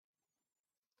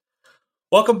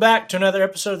Welcome back to another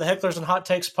episode of the Hecklers and Hot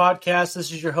Takes podcast.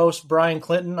 This is your host, Brian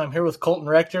Clinton. I'm here with Colton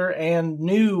Rector and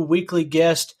new weekly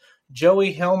guest,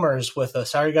 Joey Helmers, with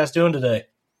us. How are you guys doing today?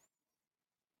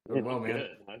 Doing well, man. Good.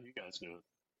 How are you guys doing?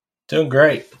 Doing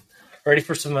great. Ready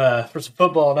for some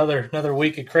football, another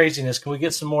week of craziness. Can we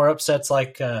get some more upsets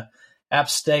like App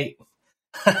State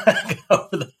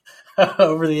over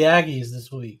the Aggies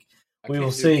this week? We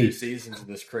will see. 2 seasons of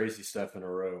this crazy stuff in a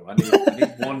row. I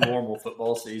need one normal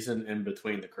football season in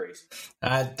between the crazy.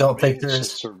 I think there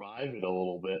is. Survived it a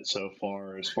little bit so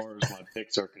far as my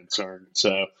picks are concerned.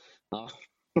 So I'm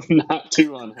not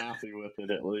too unhappy with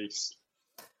it, at least.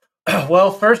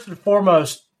 Well, first and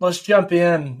foremost, let's jump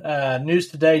in. News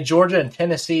today: Georgia and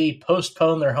Tennessee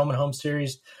postponed their home-and-home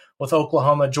series with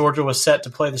Oklahoma. Georgia was set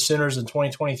to play the Sooners in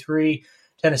 2023.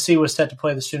 Tennessee was set to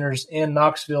play the Sooners in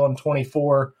Knoxville in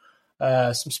 24.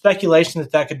 Some speculation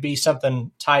that could be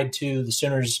something tied to the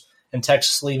Sooners and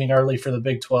Texas leaving early for the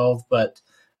Big 12, but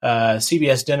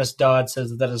CBS Dennis Dodd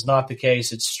says that is not the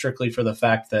case. It's strictly for the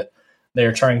fact that they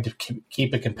are trying to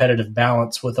keep a competitive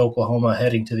balance with Oklahoma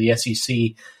heading to the SEC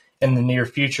in the near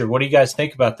future. What do you guys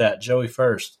think about that? Joey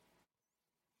first.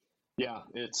 Yeah,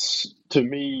 it's, to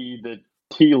me, the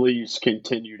tea leaves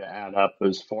continue to add up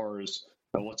as far as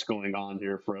what's going on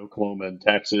here for Oklahoma and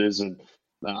Texas, and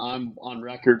I'm on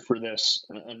record for this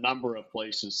a number of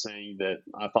places saying that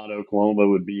I thought Oklahoma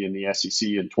would be in the SEC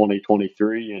in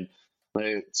 2023, and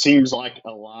it seems like a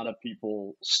lot of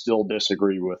people still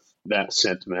disagree with that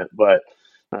sentiment. But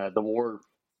the more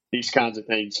these kinds of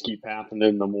things keep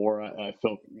happening, the more I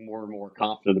feel more and more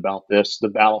confident about this. The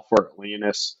battle for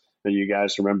Atlantis that you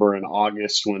guys remember in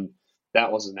August when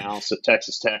that was announced that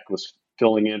Texas Tech was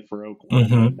filling in for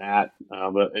Oklahoma in that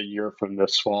a year from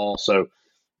this fall. So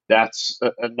that's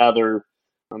another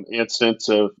instance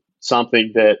of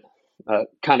something that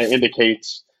kind of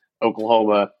indicates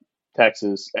Oklahoma,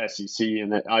 Texas, SEC,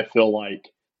 and that I feel like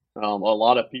a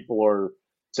lot of people are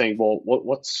saying, well,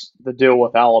 what's the deal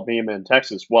with Alabama and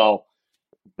Texas? Well,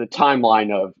 the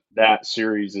timeline of that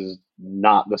series is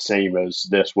not the same as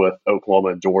this with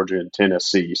Oklahoma, Georgia, and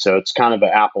Tennessee. So it's kind of an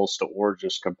apples to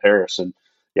oranges comparison.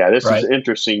 Yeah, this is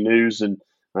interesting news, and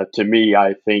to me,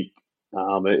 I think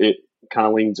it kind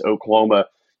of leans Oklahoma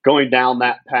going down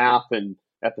that path, and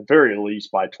at the very least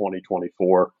by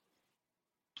 2024.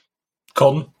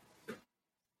 Colton?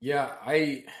 Yeah,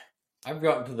 I've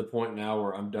gotten to the point now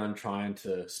where I'm done trying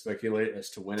to speculate as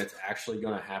to when it's actually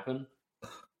going to happen.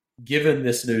 Given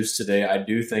this news today, I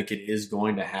do think it is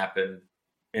going to happen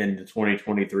in the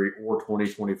 2023 or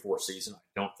 2024 season.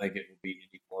 I don't think it will be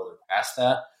any farther past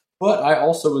that. But I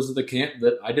also was of the camp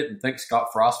that I didn't think Scott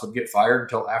Frost would get fired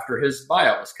until after his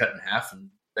buyout was cut in half,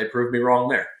 and they proved me wrong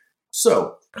there.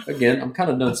 So, again, I'm kind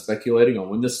of done speculating on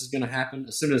when this is going to happen.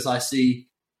 As soon as I see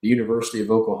the University of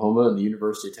Oklahoma and the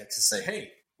University of Texas say, hey,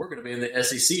 we're going to be in the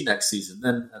SEC next season,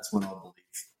 then that's when I'll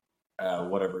believe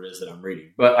whatever it is that I'm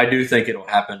reading. But I do think it'll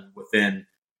happen within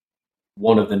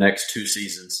one of the next 2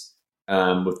 seasons,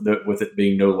 with it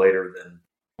being no later than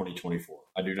 2024.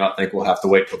 I do not think we'll have to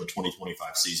wait till the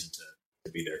 2025 season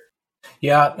to be there.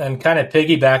 Yeah, and kind of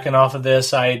piggybacking off of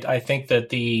this, I think that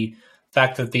the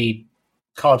fact that the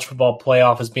college football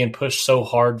playoff is being pushed so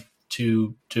hard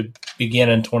to begin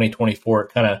in 2024,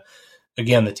 kind of,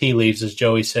 again, the tea leaves, as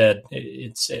Joey said,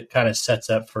 it kind of sets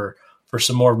up for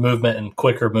some more movement and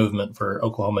quicker movement for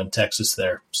Oklahoma and Texas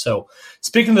there. So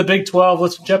speaking of the Big 12,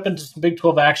 let's jump into some Big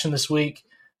 12 action this week.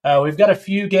 We've got a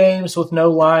few games with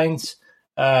no lines.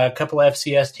 A couple of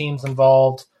FCS teams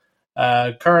involved.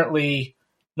 Currently,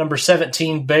 number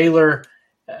 17, Baylor,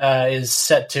 is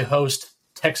set to host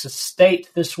Texas State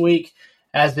this week,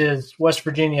 as is West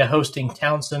Virginia hosting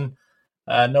Townsend.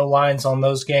 No lines on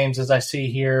those games, as I see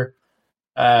here.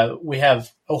 We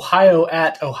have Ohio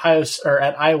at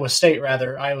Iowa State,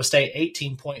 rather. Iowa State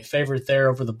 18-point favorite there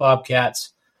over the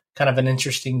Bobcats. Kind of an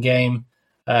interesting game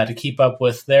to keep up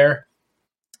with there.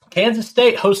 Kansas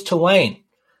State hosts Tulane.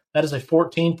 That is a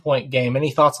 14-point game.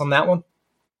 Any thoughts on that one?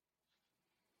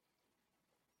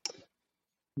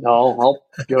 No, I'll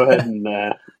go ahead and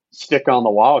stick on the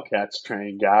Wildcats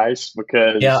train, guys,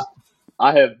 because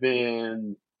I have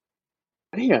been,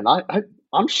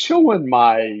 I'm showing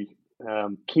my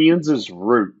Kansas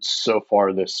roots so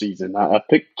far this season. I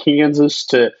picked Kansas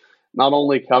to not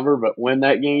only cover but win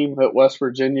that game at West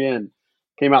Virginia, and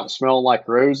came out smelling like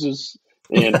roses.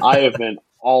 And I have been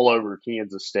all over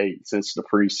Kansas State since the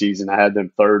preseason. I had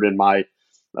them third in my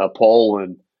poll,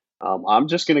 and I'm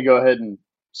just going to go ahead and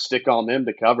stick on them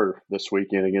to cover this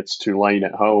weekend against Tulane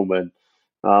at home. And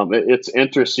it's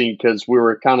interesting because we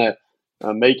were kind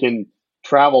of making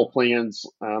travel plans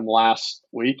last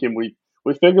week, and we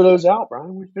we figured those out,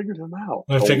 Brian. We figured them out.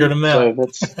 We figured them So out.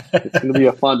 it's going to be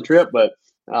a fun trip. But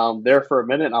there for a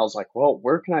minute, I was like, well,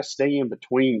 where can I stay in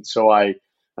between so I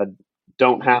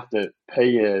don't have to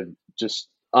pay a just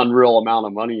unreal amount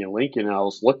of money in Lincoln? And I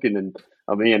was looking in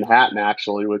Manhattan,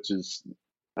 actually, which is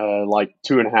like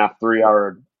 2.5, 3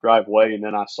 hour drive away. And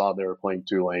then I saw they were playing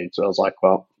Tulane. So I was like,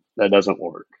 well, that doesn't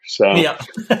work. So, Yeah.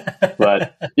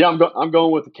 but yeah, I'm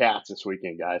going with the Cats this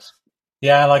weekend, guys.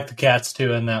 Yeah, I like the Cats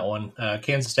too in that one.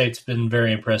 Kansas State's been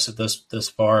very impressive this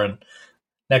far, and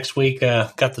next week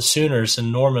got the Sooners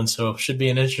in Norman, so should be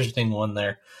an interesting one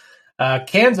there.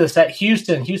 Kansas at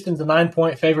Houston. Houston's a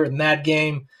 9-point favorite in that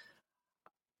game.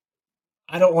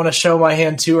 I don't want to show my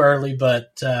hand too early,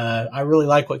 but I really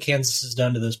like what Kansas has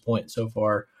done to this point so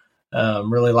far.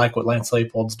 Really like what Lance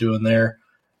Leipold's doing there.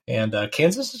 And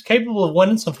Kansas is capable of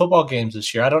winning some football games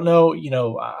this year. I don't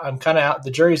know, I'm kind of out.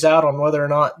 The jury's out on whether or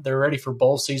not they're ready for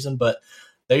bowl season, but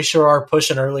they sure are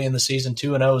pushing early in the season.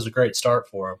 2-0 is a great start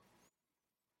for them.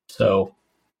 So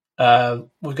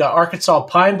we've got Arkansas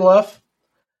Pine Bluff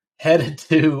headed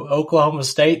to Oklahoma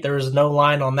State. There is no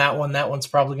line on that one. That one's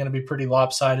probably going to be pretty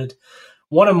lopsided.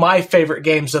 One of my favorite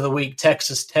games of the week,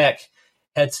 Texas Tech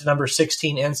heads to number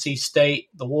 16 NC State.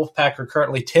 The Wolfpack are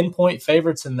currently 10-point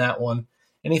favorites in that one.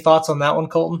 Any thoughts on that one,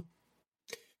 Colton?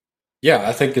 Yeah,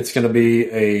 I think it's going to be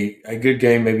a good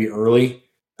game, maybe early,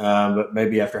 but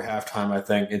maybe after halftime, I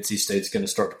think NC State's going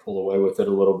to start to pull away with it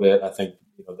a little bit. I think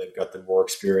they've got the more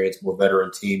experienced, more veteran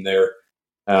team there,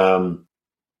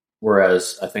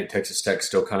 whereas I think Texas Tech's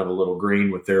still kind of a little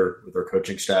green with their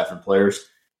coaching staff and players.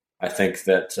 I think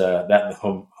that that in the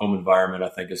home environment, I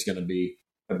think, is going to be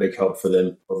a big help for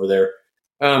them over there.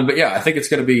 But yeah, I think it's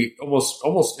going to be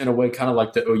almost in a way kind of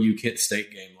like the OU Kent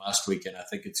State game last weekend. I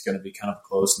think it's going to be kind of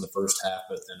close in the first half,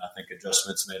 but then I think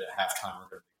adjustments made at halftime are going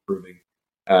to be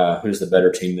proving who's the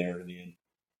better team there in the end.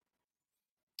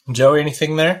 Joey,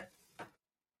 anything there?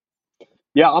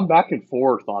 Yeah, I'm back and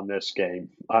forth on this game.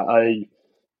 I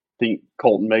think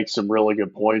Colton makes some really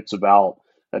good points about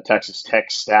the Texas Tech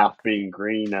staff being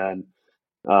green, and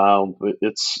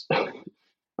it's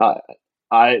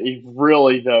I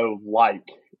really, though, like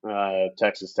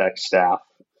Texas Tech staff.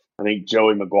 I think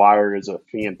Joey McGuire is a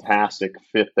fantastic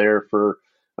fit there for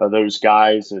those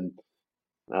guys, and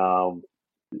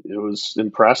it was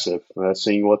impressive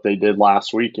seeing what they did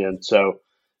last weekend. So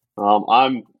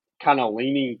I'm kind of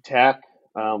leaning Tech.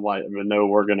 I know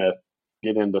we're going to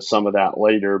get into some of that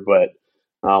later, but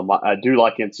I do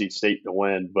like NC State to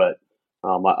win, but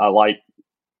I like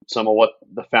some of what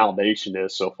the foundation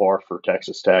is so far for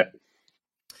Texas Tech.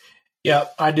 Yeah,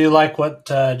 I do like what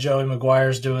Joey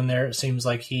McGuire's doing there. It seems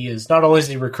like he is not only is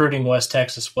he recruiting West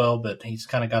Texas well, but he's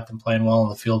kind of got them playing well on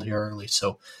the field here early.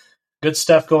 So good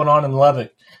stuff going on in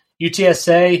Lubbock.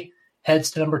 UTSA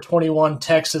heads to number 21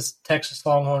 Texas. Texas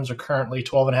Longhorns are currently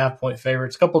 12.5-point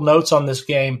favorites. A couple notes on this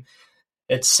game.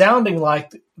 It's sounding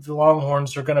like the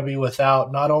Longhorns are going to be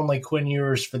without not only Quinn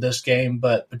Ewers for this game,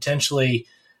 but potentially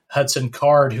Hudson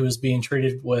Card, who is being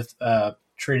treated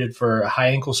for a high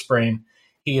ankle sprain.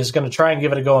 He is going to try and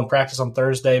give it a go in practice on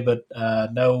Thursday, but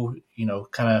kind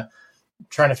of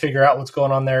trying to figure out what's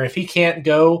going on there. If he can't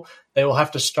go, they will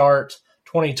have to start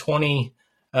 2020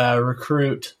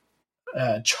 recruit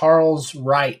Charles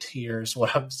Wright here is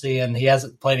what I'm seeing. He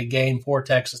hasn't played a game for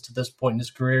Texas to this point in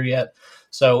his career yet.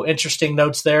 So interesting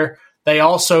notes there. They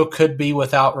also could be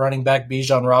without running back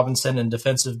Bijan Robinson and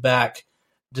defensive back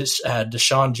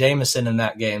Deshaun Jameson in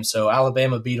that game. So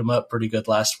Alabama beat them up pretty good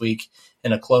last week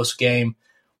in a close game.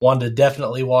 One to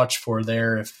definitely watch for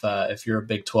there if you're a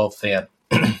Big 12 fan.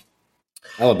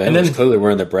 Alabama was clearly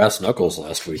wearing their brass knuckles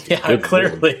last week. Yeah,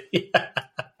 clearly.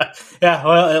 Yeah,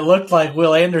 well, it looked like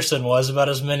Will Anderson was about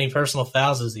as many personal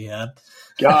fouls as he had.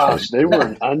 Gosh, they were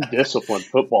an undisciplined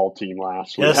football team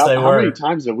last week. Yes, how, they were. How many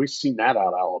times have we seen that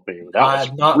out of Alabama?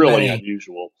 That was really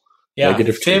unusual. Yeah,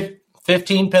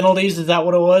 15 penalties, is that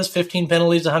what it was? 15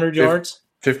 penalties, 100 yards?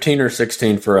 15 or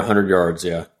 16 for 100 yards,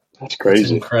 yeah. That's crazy.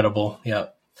 That's incredible, yeah.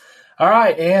 All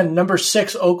right, and number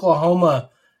 6, Oklahoma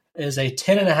is a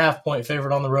 10.5-point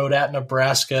favorite on the road at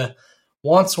Nebraska.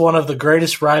 Once one of the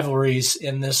greatest rivalries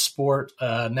in this sport.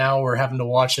 Now we're having to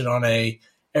watch it on a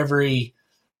every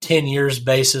 10 years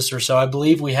basis or so. I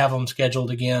believe we have them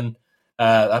scheduled again.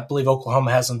 I believe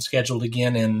Oklahoma has them scheduled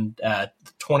again in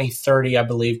 2030, I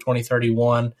believe,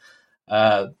 2031.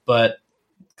 But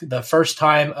the first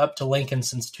time up to Lincoln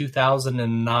since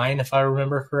 2009, if I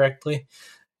remember correctly.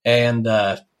 And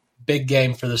big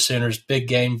game for the Sooners, big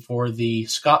game for the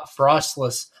Scott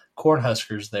Frostless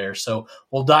Cornhuskers there. So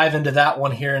we'll dive into that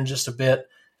one here in just a bit,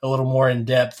 a little more in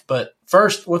depth. But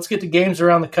first, let's get to games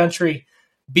around the country.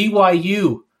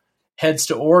 BYU heads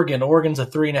to Oregon. Oregon's a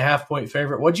 3.5-point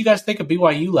favorite. What did you guys think of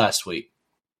BYU last week?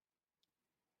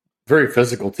 Very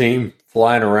physical team,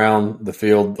 flying around the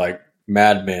field like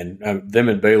madmen. Them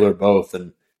and Baylor both,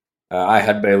 and I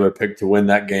had Baylor picked to win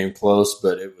that game close,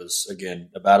 but it was, again,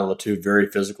 a battle of two very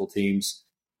physical teams.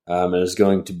 And it's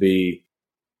going to be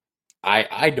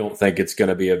I don't think it's going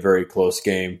to be a very close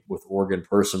game with Oregon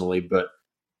personally, but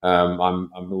I'm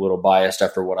a little biased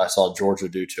after what I saw Georgia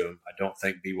do to them. I don't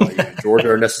think BYU and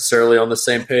Georgia are necessarily on the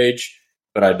same page,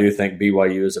 but I do think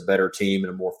BYU is a better team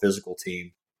and a more physical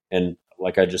team. And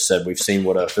like I just said, we've seen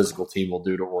what a physical team will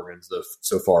do to Oregon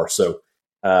so far. So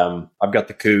I've got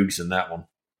the Cougs in that one.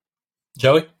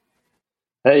 Joey?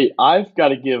 Hey, I've got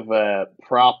to give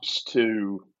props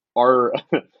to our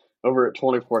over at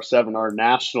 24/7, our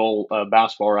national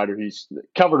basketball writer. He's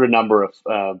covered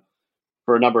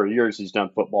for a number of years. He's done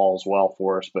football as well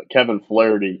for us. But Kevin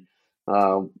Flaherty,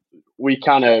 we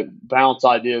kind of bounce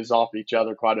ideas off each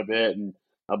other quite a bit. And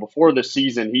before the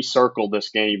season, he circled this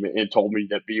game and told me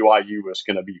that BYU was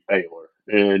going to beat Baylor.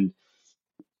 And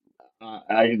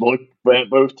I looked at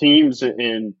both teams,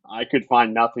 and I could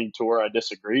find nothing to where I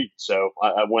disagreed. So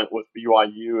I went with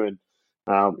BYU,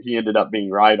 and he ended up being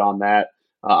right on that.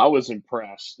 I was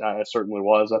impressed. I certainly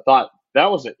was. I thought that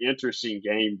was an interesting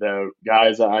game, though,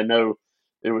 guys. I know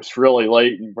it was really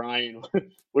late, and Brian,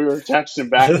 we were texting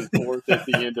back and forth at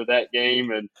the end of that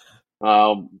game,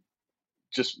 and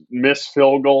just missed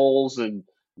field goals and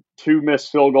 2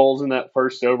 missed field goals in that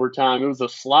first overtime. It was a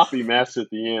sloppy mess at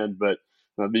the end, but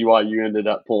BYU ended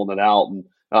up pulling it out. And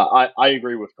I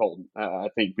agree with Colton. I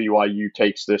think BYU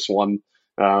takes this one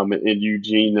in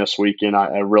Eugene this weekend.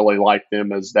 I really like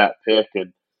them as that pick,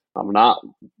 and I'm not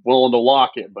willing to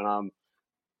lock it, but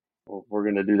we're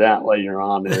going to do that later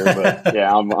on there. But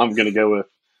yeah, I'm going to go with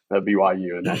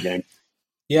BYU in that game.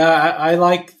 Yeah, I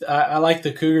like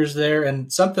the Cougars there,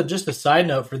 and something, just a side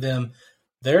note for them,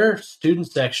 their student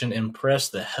section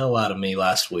impressed the hell out of me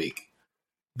last week.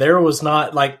 There was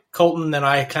not, like Colton and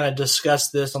I kind of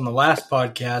discussed this on the last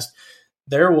podcast,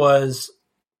 there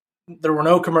were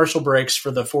no commercial breaks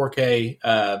for the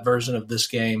 4K version of this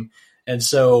game, and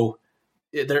so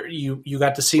there you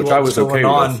got to see what was going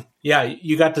on. With. Yeah,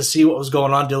 you got to see what was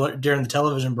going on during the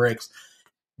television breaks.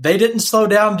 They didn't slow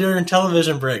down during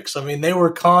television breaks. I mean, they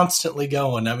were constantly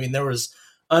going. I mean, there was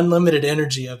unlimited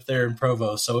energy up there in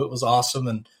Provo, so it was awesome,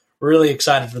 and really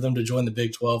excited for them to join the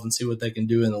Big 12 and see what they can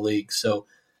do in the league. So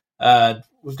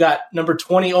we've got number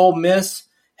 20 Ole Miss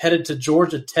headed to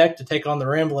Georgia Tech to take on the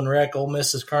Ramblin' Wreck. Ole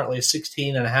Miss is currently a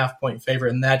 16.5-point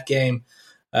favorite in that game.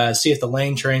 See if the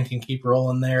Lane train can keep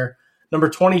rolling there. Number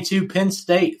 22 Penn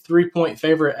State, 3-point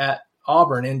favorite at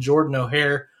Auburn in Jordan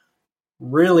O'Hare.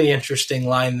 Really interesting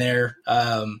line there.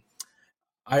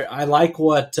 I like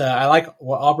what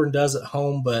Auburn does at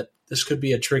home, but this could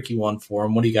be a tricky one for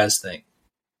them. What do you guys think?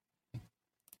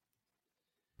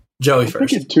 Joey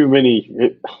first. I'm too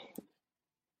many.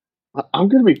 I'm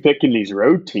going to be picking these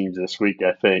road teams this week,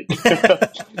 I think.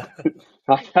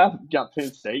 I have got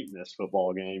Penn State in this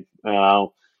football game.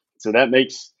 So that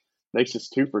makes us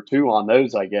 2 for 2 on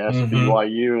those, I guess. Mm-hmm.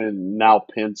 BYU and now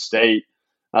Penn State.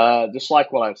 Just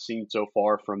like what I've seen so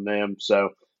far from them. So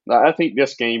I think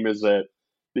this game is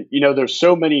there's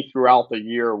so many throughout the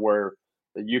year where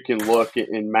you can look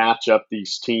and match up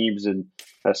these teams and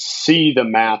see the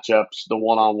matchups, the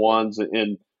one-on-ones,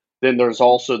 and then there's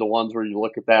also the ones where you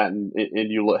look at that and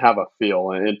you have a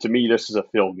feel. And to me, this is a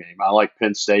feel game. I like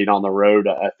Penn State on the road.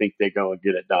 I think they go and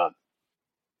get it done.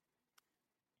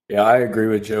 Yeah, I agree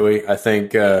with Joey. I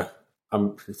think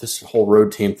this whole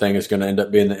road team thing is going to end up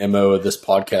being the MO of this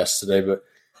podcast today. But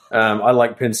I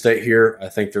like Penn State here. I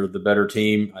think they're the better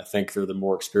team. I think they're the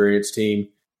more experienced team.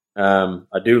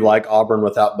 I do like Auburn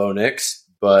without Bo Nix,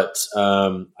 but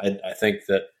I think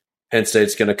that Penn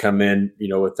State's going to come in,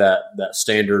 with that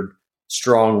standard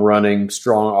strong running,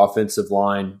 strong offensive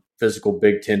line, physical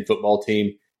Big Ten football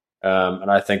team.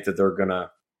 And I think that they're going to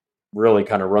really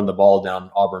kind of run the ball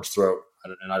down Auburn's throat.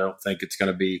 And I don't think it's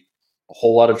going to be a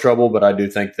whole lot of trouble, but I do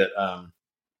think that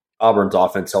Auburn's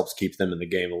offense helps keep them in the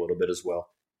game a little bit as well.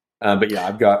 But yeah,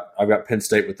 I've got Penn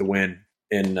State with the win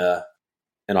in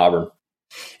Auburn.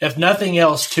 If nothing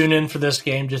else, tune in for this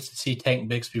game just to see Tank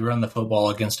Bixby run the football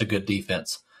against a good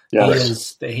defense.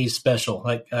 Yes. He's special.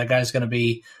 Like, that guy's going to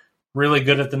be really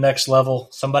good at the next level.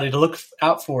 Somebody to look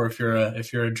out for if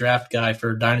you're a draft guy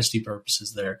for dynasty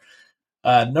purposes there.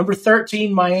 Number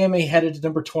 13, Miami headed to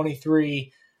number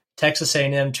 23, Texas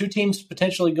A&M. Two teams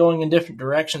potentially going in different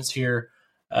directions here.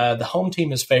 The home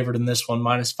team is favored in this one,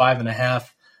 -5.5.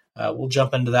 We'll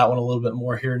jump into that one a little bit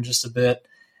more here in just a bit.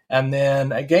 And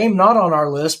then a game not on our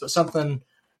list, but something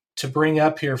to bring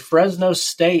up here. Fresno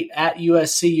State at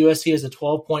USC. USC is a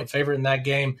 12-point favorite in that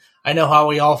game. I know how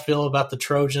we all feel about the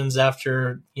Trojans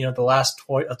after the last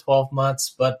 12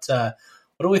 months, but what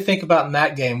do we think about in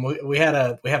that game? We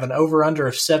have an over under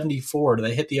of 74. Do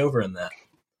they hit the over in that?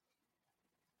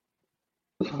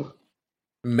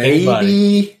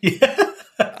 Maybe.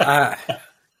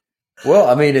 Well,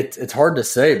 I mean, it's hard to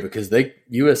say because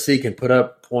USC can put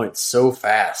up points so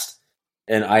fast.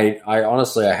 And I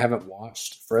honestly, I haven't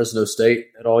watched Fresno State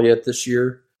at all yet this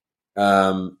year.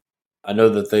 I know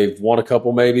that they've won a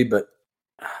couple maybe, but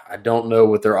I don't know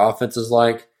what their offense is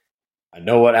like. I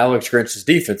know what Alex Grinch's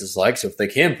defense is like. So if they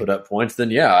can put up points,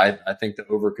 then yeah, I think the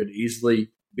over could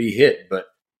easily be hit. But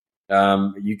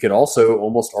you could also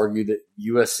almost argue that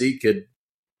USC could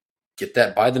get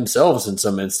that by themselves in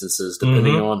some instances,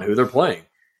 depending on who they're playing,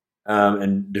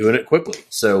 and doing it quickly.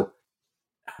 So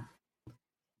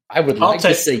I would like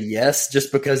to say yes,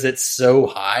 just because it's so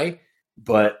high,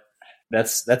 but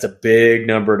that's a big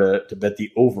number to bet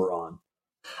the over on.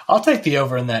 I'll take the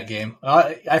over in that game.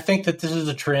 I think that this is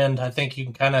a trend. I think you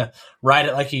can kind of ride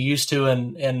it like you used to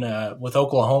in with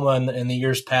Oklahoma in the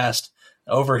years past.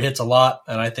 Over hits a lot,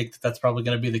 and I think that's probably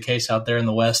going to be the case out there in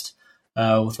the West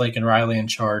with Lincoln Riley in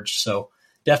charge. So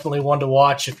definitely one to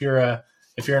watch if you're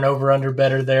an over-under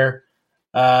bettor there.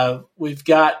 We've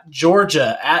got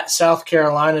Georgia at South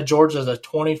Carolina. Georgia's a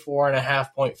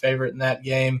 24.5-point favorite in that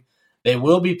game. They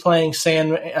will be playing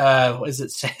Sandstorm.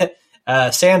 Is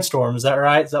that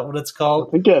right? Is that what it's called?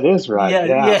 I think that is right.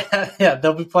 Yeah.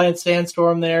 They'll be playing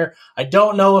Sandstorm there. I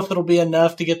don't know if it'll be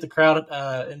enough to get the crowd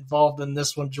involved in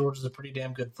this one. Georgia's a pretty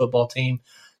damn good football team.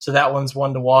 So that one's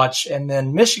one to watch. And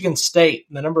then Michigan State,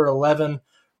 the number 11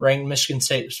 ranked Michigan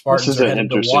State Spartans are headed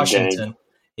to Washington. Game.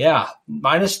 Yeah,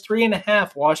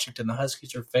 -3.5 Washington. The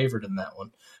Huskies are favored in that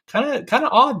one. Kind of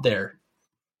odd there.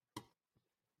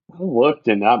 I looked,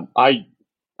 and I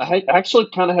actually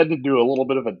kind of had to do a little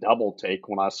bit of a double take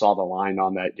when I saw the line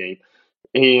on that game.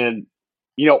 And,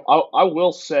 I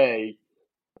will say,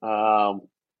 Ryan,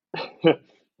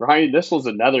 this was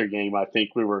another game I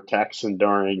think we were texting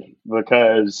during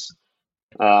because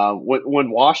when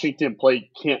Washington played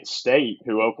Kent State,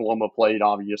 who Oklahoma played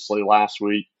obviously last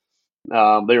week,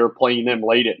 they were playing them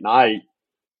late at night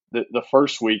the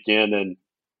first weekend, and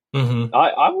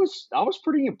I was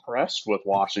pretty impressed with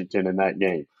Washington in that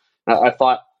game. I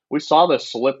thought we saw the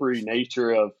slippery nature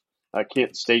of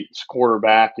Kent State's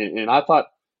quarterback, and I thought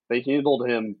they handled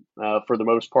him for the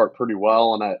most part pretty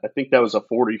well. And I think that was a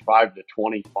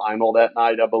 45-20 final that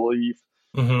night, I believe.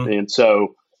 And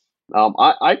so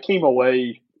I came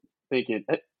away thinking,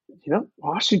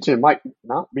 Washington might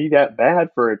not be that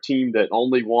bad for a team that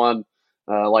only won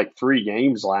like 3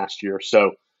 games last year.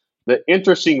 So the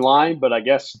interesting line, but I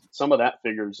guess some of that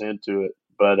figures into it.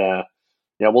 But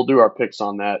we'll do our picks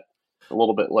on that a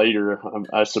little bit later,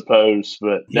 I suppose.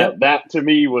 But that to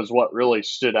me was what really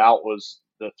stood out, was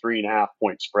the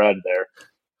 3.5-point spread there.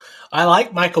 I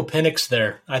like Michael Penix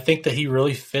there. I think that he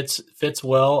really fits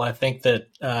well. I think that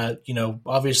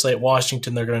obviously at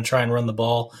Washington they're going to try and run the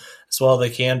ball as well as they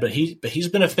can, but he's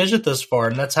been efficient thus far,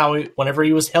 and that's how whenever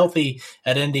he was healthy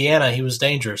at Indiana, he was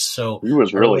dangerous. So he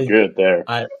was really good there.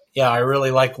 I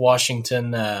really like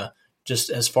Washington just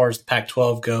as far as the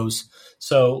Pac-12 goes.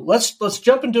 So let's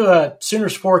jump into a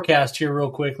Sooners forecast here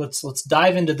real quick. Let's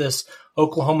dive into this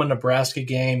Oklahoma-Nebraska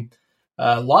game.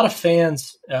 A lot of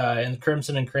fans in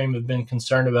Crimson and Cream have been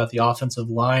concerned about the offensive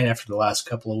line after the last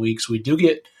couple of weeks. We do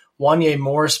get Wanya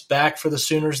Morris back for the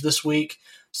Sooners this week,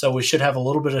 so we should have a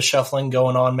little bit of shuffling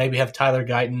going on. Maybe have Tyler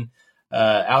Guyton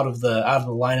out of the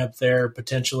lineup there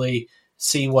potentially.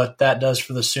 See what that does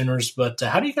for the Sooners. But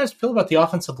how do you guys feel about the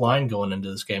offensive line going into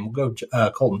this game? We'll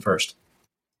go Colton first.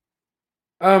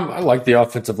 I like the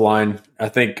offensive line. I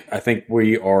think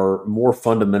we are more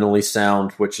fundamentally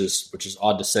sound, which is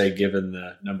odd to say given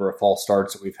the number of false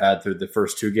starts that we've had through the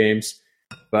first 2 games.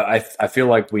 But I feel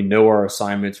like we know our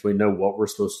assignments. We know what we're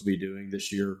supposed to be doing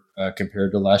this year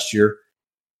compared to last year.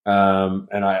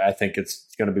 And I think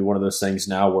it's going to be one of those things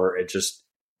now where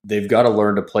they've got to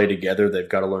learn to play together. They've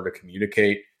got to learn to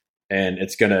communicate, and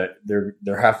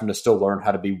they're having to still learn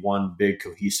how to be one big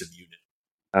cohesive unit.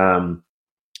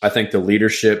 I think the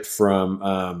leadership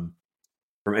from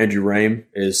Andrew Rame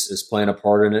is playing a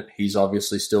part in it. He's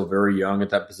obviously still very young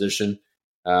at that position.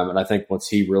 And I think once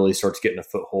he really starts getting a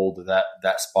foothold of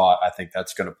that spot, I think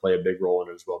that's going to play a big role in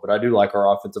it as well. But I do like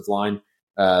our offensive line.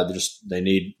 They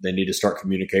need to start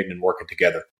communicating and working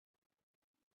together.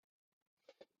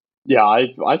 Yeah,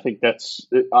 I think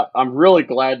I'm really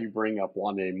glad you bring up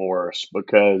Wanya Morris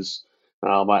because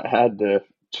I had the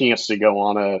chance to go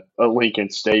on a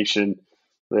Lincoln station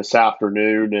this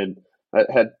afternoon, and I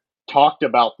had talked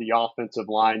about the offensive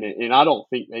line, and I don't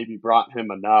think maybe brought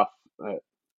him up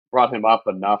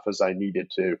enough as I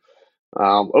needed to.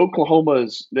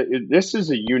 This is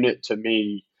a unit to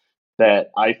me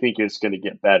that I think is going to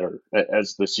get better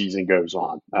as the season goes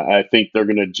on. I think they're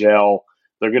going to gel.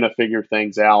 They're going to figure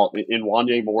things out. And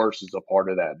Wanye Morris is a part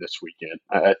of that this weekend.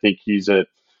 I think he's a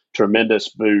tremendous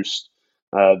boost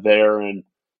there. And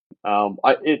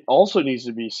it also needs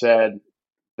to be said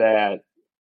that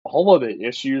all of the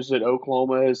issues that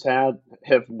Oklahoma has had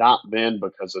have not been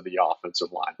because of the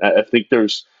offensive line. I think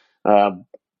there's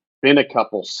been a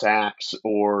couple sacks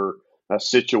or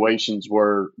situations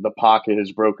where the pocket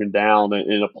has broken down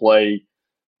in a play,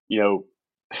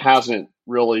 hasn't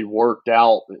really worked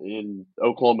out in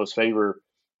Oklahoma's favor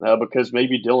because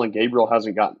maybe Dylan Gabriel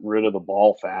hasn't gotten rid of the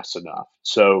ball fast enough.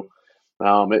 So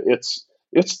it's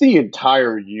the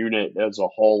entire unit as a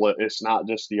whole. It's not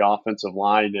just the offensive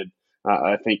line, and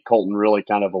I think Colton really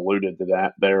kind of alluded to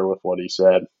that there with what he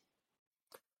said.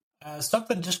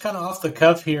 Something just kind of off the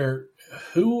cuff here.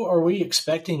 Who are we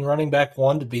expecting running back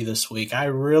one to be this week? I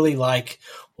really like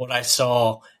what I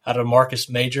saw out of Marcus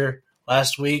Major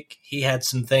last week. He had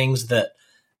some things that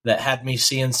had me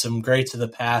seeing some greats of the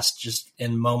past just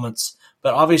in moments.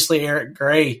 But obviously Eric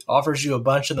Gray offers you a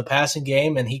bunch in the passing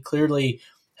game, and he clearly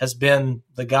has been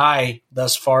the guy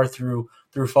thus far through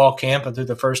fall camp and through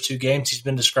the first two games. He's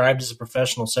been described as a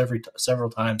professional several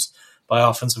times by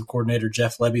offensive coordinator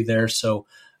Jeff Lebby there. So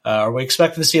are we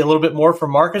expecting to see a little bit more from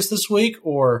Marcus this week,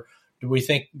 or do we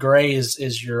think Gray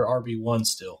is your RB1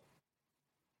 still?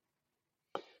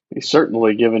 He's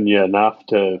certainly given you enough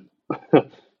to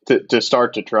to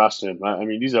start to trust him. I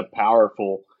mean, he's a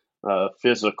powerful,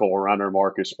 physical runner,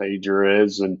 Marcus Major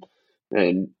is, and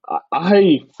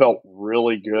I felt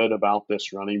really good about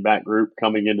this running back group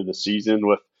coming into the season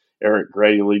with Eric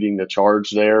Gray leading the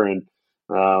charge there, and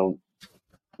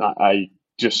I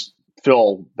just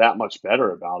feel that much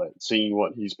better about it, seeing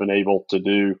what he's been able to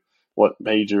do, what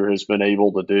Major has been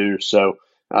able to do. So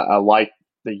I like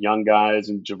the young guys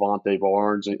and Javante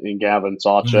Barnes and Gavin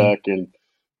Sawchuk. And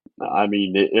I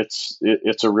mean,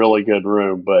 it's a really good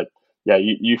room, but yeah,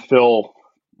 you feel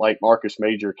like Marcus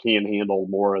Major can handle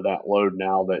more of that load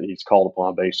now that he's called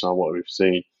upon based on what we've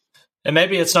seen. And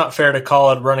maybe it's not fair to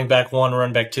call it running back one,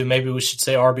 running back two. Maybe we should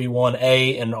say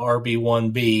RB1A and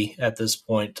RB1B at this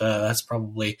point. That's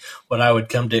probably what I would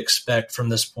come to expect from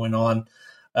this point on.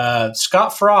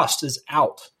 Scott Frost is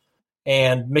out,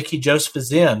 and Mickey Joseph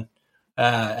is in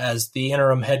as the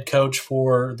interim head coach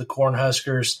for the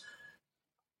Cornhuskers.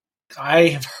 I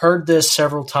have heard this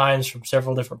several times from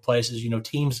several different places.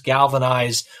 Teams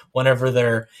galvanize whenever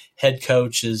their head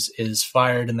coach is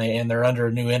fired and they're under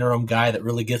a new interim guy that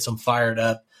really gets them fired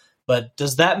up. But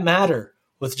does that matter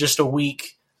with just a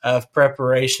week of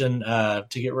preparation to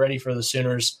get ready for the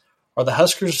Sooners? Are the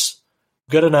Huskers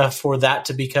good enough for that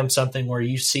to become something where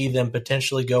you see them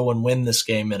potentially go and win this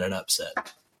game in an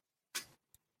upset?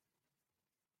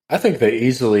 I think they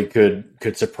easily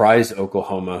could surprise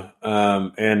Oklahoma.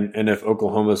 And if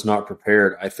Oklahoma's not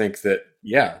prepared, I think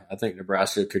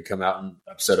Nebraska could come out and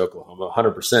upset Oklahoma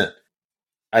 100%.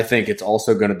 I think it's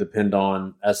also going to depend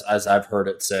on, as I've heard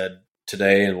it said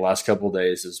today and the last couple of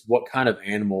days, is what kind of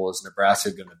animal is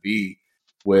Nebraska going to be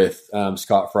with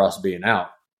Scott Frost being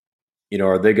out?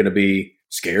 Are they going to be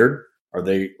scared? Are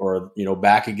they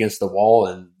back against the wall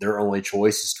and their only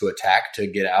choice is to attack to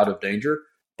get out of danger?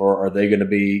 Or are they going to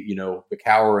be, the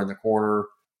cower in the corner,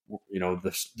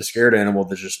 the scared animal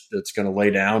that's going to lay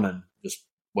down and just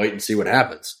wait and see what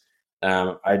happens?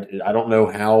 I don't know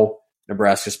how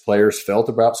Nebraska's players felt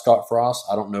about Scott Frost.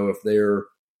 I don't know if they're,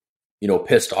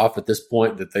 pissed off at this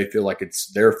point that they feel like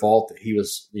it's their fault that he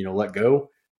was, let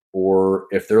go, or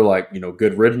if they're like,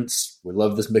 good riddance. We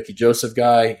love this Mickey Joseph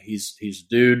guy. He's a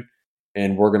dude,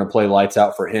 and we're going to play lights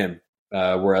out for him,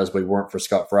 whereas we weren't for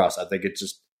Scott Frost. I think it's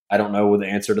just. I don't know the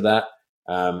answer to that.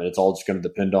 And it's all just going to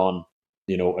depend on,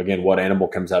 again, what animal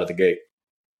comes out of the gate.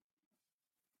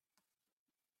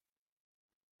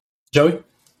 Joey?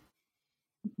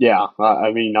 Yeah,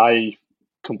 I mean, I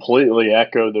completely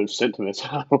echo those sentiments.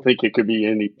 I don't think it could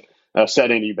be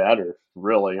said any better,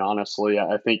 really, honestly.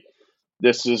 I think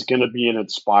this is going to be an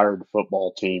inspired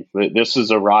football team. This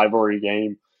is a rivalry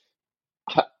game.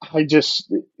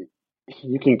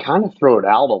 You can kind of throw it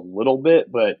out a little bit,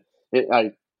 but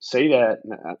I say that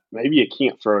maybe you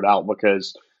can't throw it out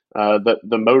because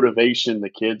the motivation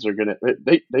the kids are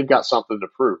they've got something to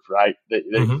prove, right? They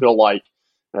feel like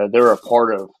they're a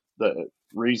part of the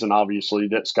reason, obviously,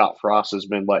 that Scott Frost has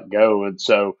been let go, and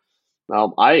so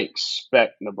I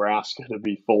expect Nebraska to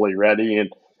be fully ready.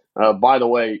 And by the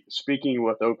way, speaking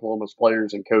with Oklahoma's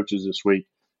players and coaches this week,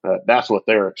 that's what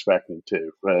they're expecting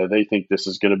too. They think this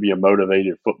is going to be a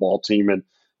motivated football team, and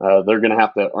they're going to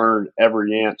have to earn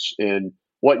every inch in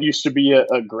what used to be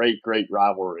a great, great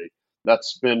rivalry.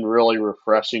 That's been really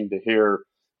refreshing to hear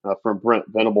from Brent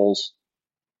Venables.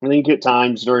 I think at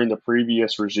times during the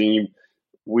previous regime,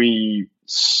 we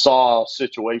saw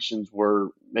situations where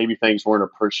maybe things weren't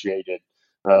appreciated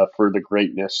for the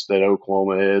greatness that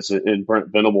Oklahoma is, and Brent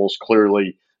Venables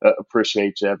clearly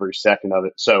appreciates every second of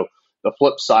it. So the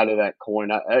flip side of that coin,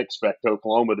 I expect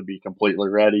Oklahoma to be completely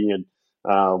ready and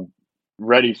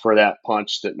ready for that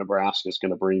punch that Nebraska is going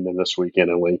to bring them this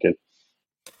weekend in Lincoln.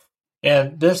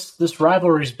 And this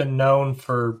rivalry's been known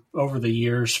for over the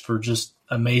years for just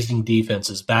amazing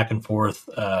defenses back and forth.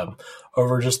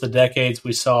 Over just the decades,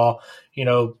 we saw,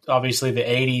 obviously the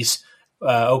 80s,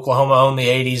 Oklahoma owned the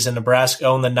 80s and Nebraska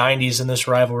owned the 90s in this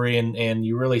rivalry. And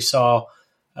you really saw,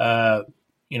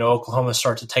 Oklahoma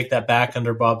start to take that back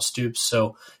under Bob Stoops.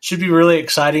 So should be really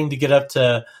exciting to get up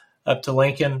to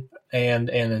Lincoln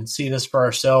and see this for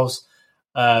ourselves.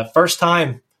 First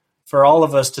time for all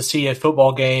of us to see a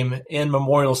football game in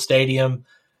Memorial Stadium.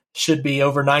 Should be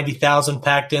over 90,000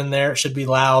 packed in there. It should be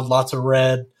loud, lots of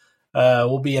red.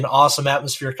 Will be an awesome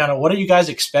atmosphere. Kind of, what are you guys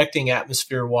expecting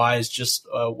atmosphere-wise? Just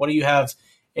what do you have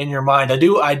in your mind? I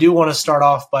do want to start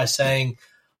off by saying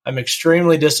I'm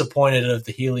extremely disappointed of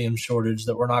the helium shortage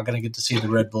that we're not going to get to see the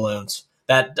red balloons.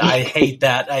 That I hate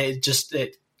that.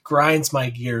 It grinds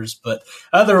my gears. But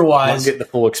otherwise, not getting the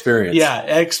full experience. Yeah,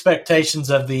 expectations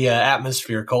of the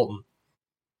atmosphere, Colton.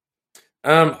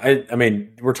 I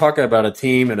mean, we're talking about a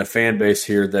team and a fan base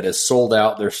here that has sold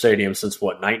out their stadium since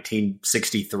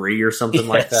 1963 or something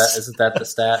like that. Isn't that the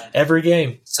stat? Every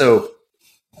game. So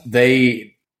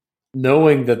they,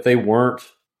 knowing that they weren't,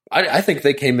 I think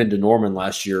they came into Norman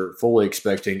last year fully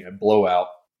expecting a blowout,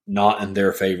 not in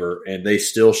their favor, and they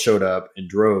still showed up in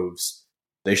droves.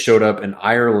 They showed up in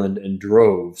Ireland in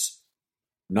droves,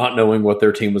 not knowing what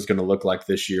their team was going to look like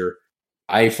this year.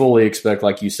 I fully expect,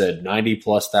 like you said,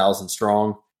 90+ thousand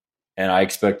strong, and I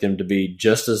expect them to be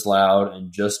just as loud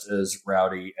and just as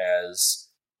rowdy as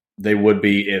they would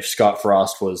be if Scott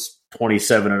Frost was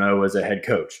 27-0 as a head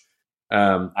coach.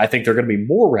 I think they're going to be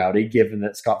more rowdy given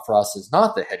that Scott Frost is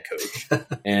not the head coach,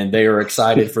 and they are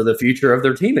excited for the future of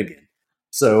their team again.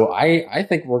 So I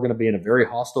think we're going to be in a very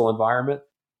hostile environment,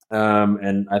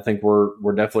 and I think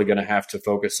we're definitely going to have to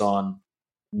focus on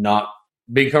not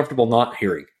being comfortable not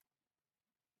hearing.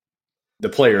 The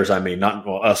players, I mean, not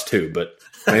us too, but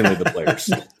mainly the players.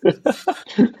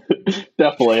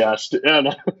 Definitely us too.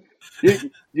 And,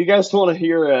 you guys want to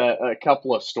hear a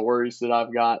couple of stories that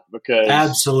I've got? Because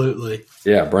absolutely,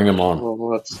 yeah, bring them on.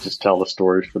 Well, let's just tell the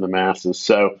stories for the masses.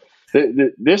 So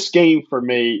this game for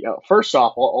me, first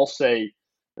off, I'll say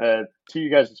to you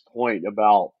guys' point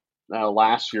about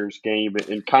last year's game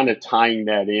and kind of tying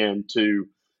that into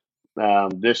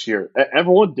this year.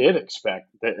 Everyone did expect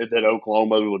that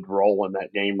Oklahoma would roll in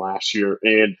that game last year.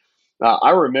 And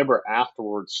I remember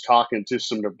afterwards talking to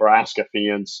some Nebraska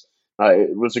fans.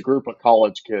 It was a group of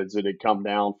college kids that had come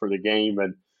down for the game.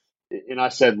 And I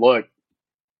said, look,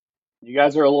 you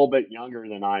guys are a little bit younger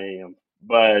than I am,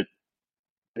 but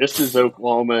this is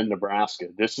Oklahoma and Nebraska.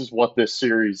 This is what this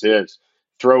series is.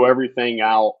 Throw everything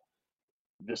out.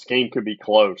 This game could be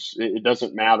close. It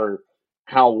doesn't matter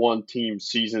how one team's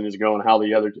season is going, how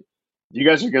the other. You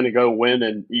guys are going to go win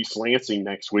in East Lansing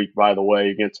next week, by the way,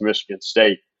 against Michigan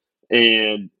State.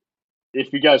 And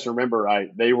if you guys remember right,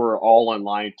 they were all in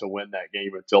line to win that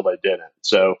game until they didn't.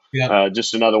 So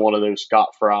just another one of those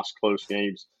Scott Frost close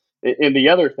games. And the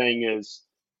other thing is,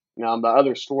 the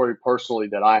other story personally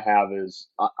that I have is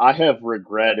I have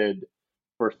regretted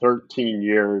for 13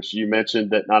 years. You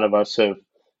mentioned that none of us have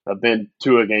been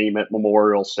to a game at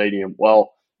Memorial Stadium.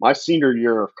 Well, my senior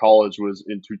year of college was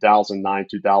in 2009,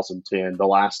 2010, the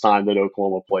last time that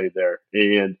Oklahoma played there.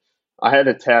 And I had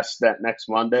a test that next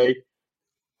Monday.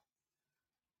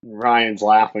 Ryan's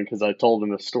laughing because I told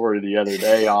him a story the other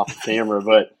day off camera,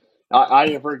 but I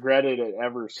have regretted it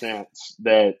ever since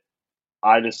that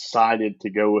I decided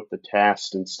to go with the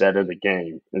test instead of the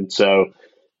game. And so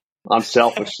I'm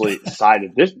selfishly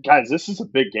excited. This is a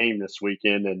big game this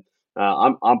weekend, and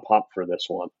I'm pumped for this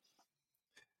one.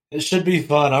 It should be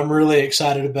fun. I'm really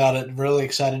excited about it. Really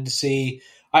excited to see.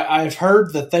 I've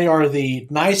heard that they are the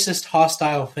nicest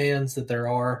hostile fans that there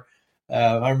are.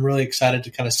 I'm really excited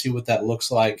to kind of see what that looks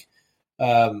like.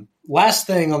 Last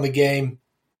thing on the game,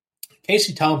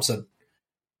 Casey Thompson.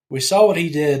 We saw what he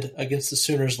did against the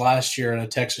Sooners last year in a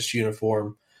Texas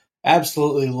uniform.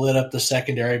 Absolutely lit up the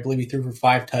secondary. I believe he threw for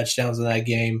 5 touchdowns in that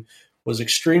game. Was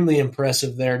extremely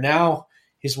impressive there. Now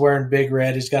he's wearing Big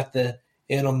Red. He's got the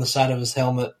N on the side of his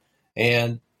helmet.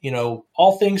 And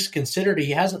all things considered,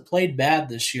 he hasn't played bad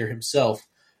this year himself.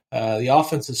 The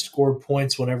offense has scored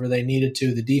points whenever they needed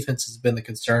to. The defense has been the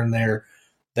concern there.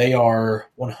 They are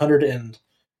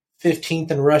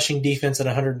 115th in rushing defense and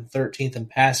 113th in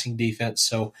passing defense.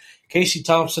 So Casey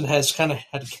Thompson has kind of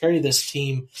had to carry this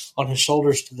team on his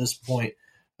shoulders to this point.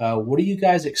 What do you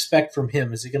guys expect from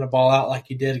him? Is he going to ball out like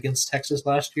he did against Texas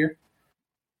last year?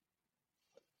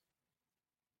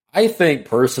 I think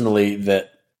personally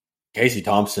that Casey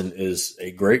Thompson is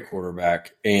a great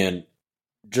quarterback, and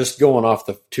just going off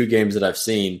the 2 games that I've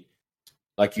seen,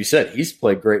 like you said, he's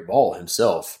played great ball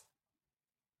himself.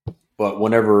 But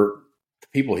whenever the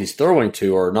people he's throwing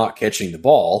to are not catching the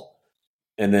ball,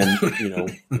 and then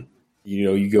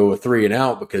you go a 3 and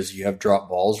out because you have drop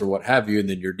balls or what have you, and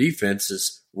then your defense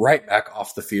is right back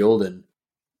off the field and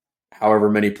however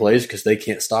many plays because they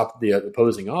can't stop the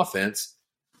opposing offense.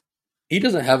 He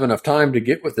doesn't have enough time to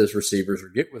get with his receivers or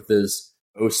get with his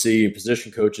OC and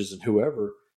position coaches and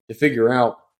whoever to figure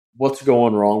out what's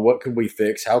going wrong, what can we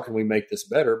fix, how can we make this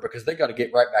better, because they got to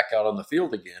get right back out on the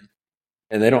field again,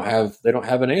 and they don't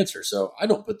have an answer. So I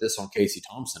don't put this on Casey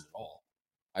Thompson at all.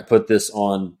 I put this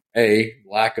on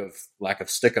lack of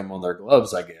stickum on their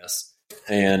gloves, I guess,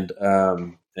 and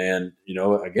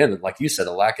again, like you said,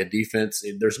 a lack of defense.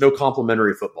 There's no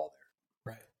complimentary football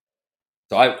there.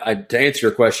 So I to answer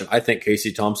your question, I think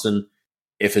Casey Thompson,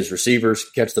 if his receivers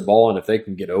catch the ball and if they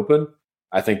can get open,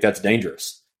 I think that's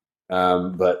dangerous.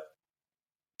 But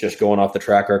just going off the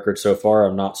track record so far,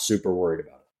 I'm not super worried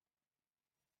about it.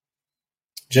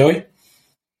 Joey?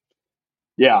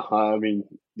 Yeah, I mean,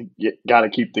 you got to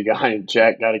keep the guy in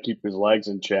check, got to keep his legs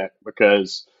in check,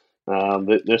 because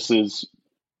this is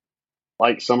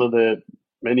like some of the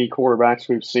many quarterbacks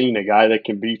we've seen, a guy that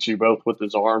can beat you both with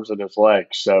his arms and his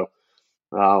legs. So,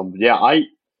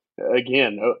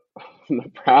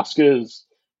 Nebraska is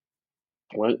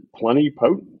plenty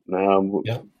potent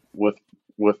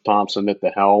with Thompson at the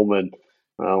helm, and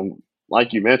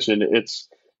like you mentioned, it's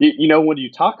when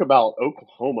you talk about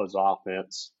Oklahoma's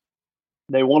offense,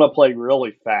 they want to play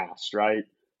really fast, right?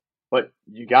 But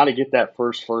you got to get that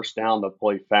first down to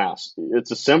play fast.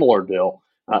 It's a similar deal.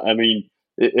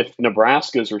 If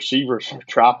Nebraska's receivers are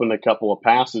dropping a couple of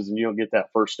passes and you don't get that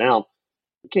first down,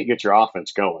 you can't get your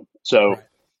offense going. So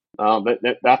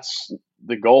that's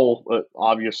the goal,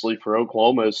 obviously, for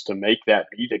Oklahoma, is to make that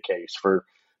be the case for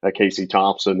Casey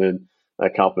Thompson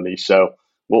and company. So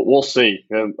we'll see.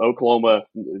 Oklahoma,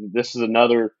 this is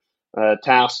another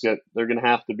task that they're going to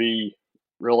have to be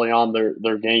really on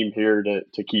their game here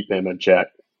to keep him in check.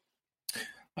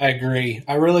 I agree.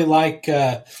 I really like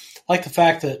the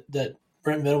fact that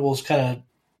Brent Venables kind of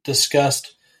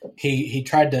discussed. He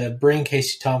tried to bring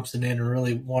Casey Thompson in and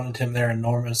really wanted him there in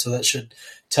Norman. So that should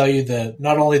tell you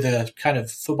not only the kind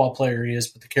of football player he is,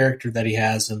 but the character that he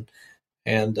has,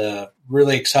 and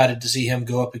really excited to see him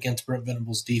go up against Brent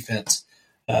Venables' defense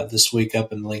this week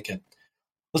up in Lincoln.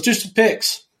 Let's do some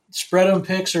picks. Spread 'em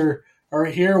picks are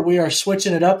here. We are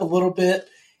switching it up a little bit.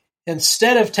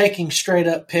 Instead of taking straight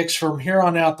up picks from here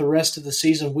on out the rest of the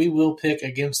season, we will pick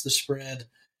against the spread.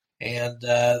 And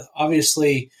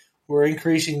obviously, we're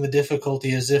increasing the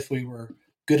difficulty as if we were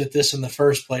good at this in the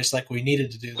first place, like we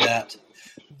needed to do that.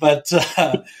 But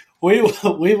we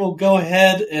will go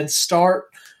ahead and start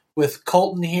with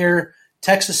Colton here.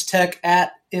 Texas Tech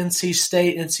at NC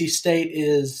State. NC State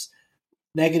is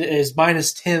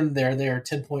minus 10 there. They are a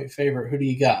 10-point favorite. Who do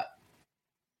you got?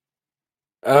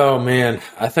 Oh man,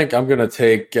 I think I'm going to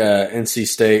take NC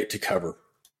State to cover.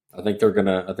 I think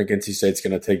NC State's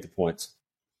going to take the points.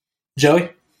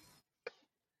 Joey?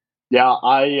 Yeah,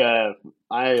 I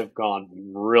have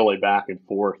gone really back and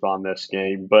forth on this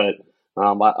game, but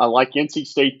I like NC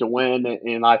State to win,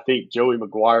 and I think Joey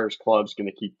McGuire's club's going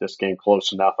to keep this game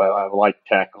close enough. I like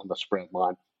Tech on the spread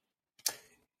line.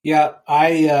 Yeah,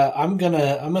 I'm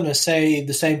gonna say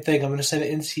the same thing. I'm gonna say that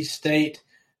NC State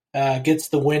gets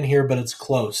the win here, but it's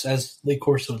close. As Lee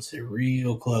Corso would say,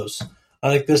 real close. I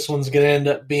think this one's gonna end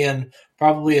up being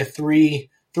probably a 3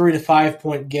 to 5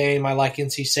 point game. I like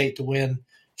NC State to win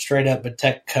straight up, but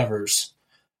Tech covers.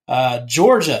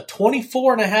 Georgia,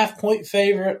 24.5 point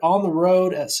favorite on the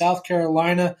road at South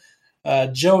Carolina.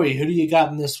 Joey, who do you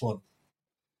got in this one?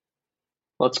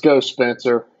 Let's go,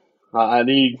 Spencer. I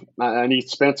need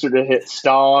Spencer to hit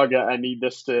Stog. I need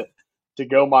this to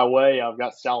go my way. I've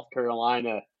got South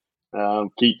Carolina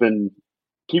keeping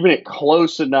it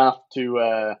close enough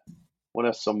to win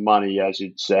us some money, as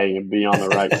you'd say, and be on the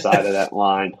right side of that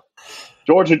line.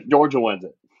 Georgia wins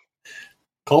it.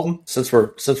 Colton? Since we're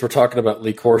talking about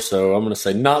Lee Corso, I'm going to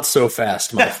say not so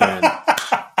fast, my friend.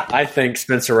 I think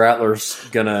Spencer Rattler's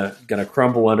gonna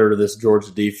crumble under this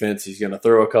Georgia defense. He's gonna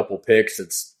throw a couple picks.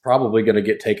 It's probably gonna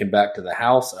get taken back to the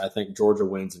house. I think Georgia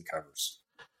wins and covers.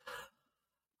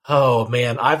 Oh,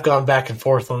 man, I've gone back and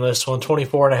forth on this one.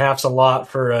 24.5 is a lot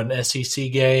for an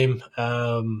SEC game,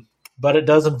 but it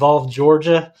does involve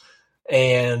Georgia,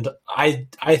 and I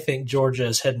think Georgia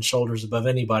is head and shoulders above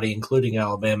anybody, including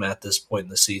Alabama, at this point in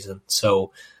the season.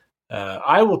 So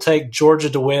I will take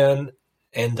Georgia to win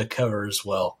and to cover as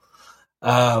well.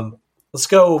 Let's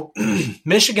go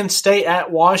Michigan State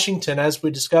at Washington. As we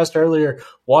discussed earlier,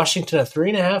 Washington a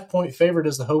 3.5-point favorite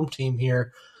as the home team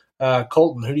here.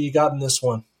 Colton, who do you got in this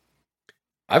one?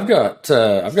 I've got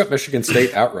Michigan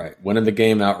State outright, winning the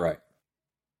game outright.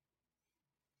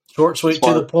 Short, sweet,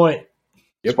 to the point.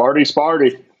 Yep.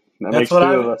 Sparty. That makes two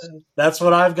of us. That's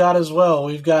what I've got as well.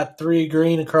 We've got 3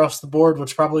 green across the board,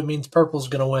 which probably means purple's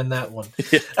going to win that one.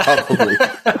 Probably.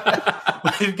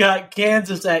 We've got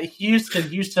Kansas at Houston.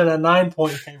 Houston a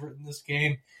 9-point favorite in this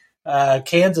game.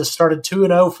 Kansas started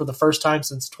 2-0 for the first time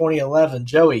since 2011.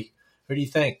 Joey, who do you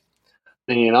think?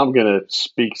 Man, I'm going to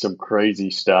speak some crazy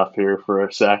stuff here for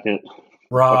a second.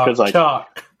 Because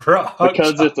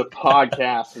it's a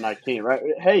podcast and I can't, right?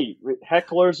 Hey,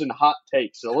 hecklers and hot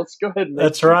takes. So let's go ahead and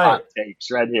make hot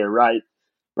takes right here, right?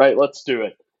 Right, let's do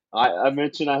it. I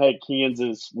mentioned I had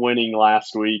Kansas winning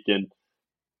last week, and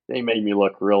they made me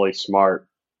look really smart.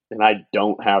 And I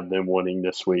don't have them winning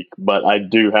this week, but I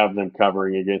do have them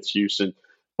covering against Houston.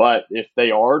 But if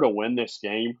they are to win this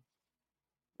game,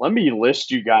 let me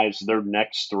list you guys their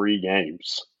next 3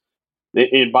 games.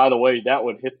 And by the way, that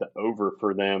would hit the over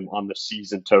for them on the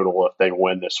season total if they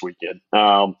win this weekend.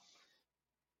 But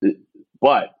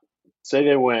say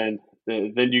they win,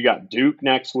 then you got Duke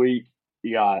next week.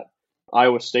 You got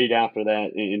Iowa State after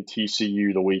that, and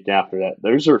TCU the week after that.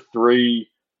 Those are 3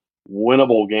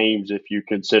 winnable games if you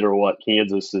consider what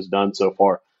Kansas has done so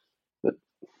far.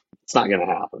 It's not going to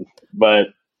happen. But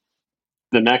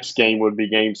the next game would be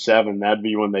Game 7. That'd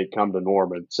be when they come to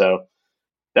Norman. So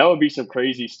that would be some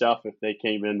crazy stuff if they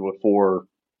came in with 4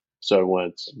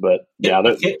 wins. But, yeah,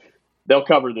 they'll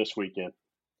cover this weekend.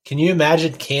 Can you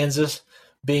imagine Kansas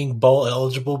being bowl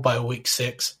eligible by week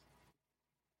 6?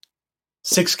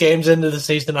 6 games into the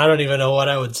season, I don't even know what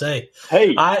I would say.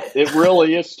 Hey, it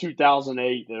really is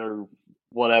 2008 or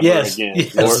whatever again.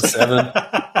 Yes. 7.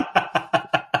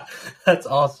 That's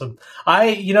awesome.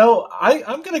 I'm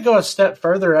going to go a step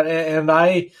further, and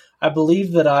I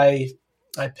believe that I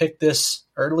picked this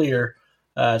earlier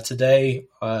today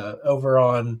over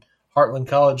on Heartland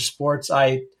College Sports.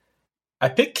 I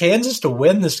picked Kansas to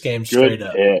win this game straight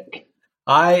up. Pick.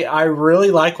 I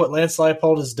really like what Lance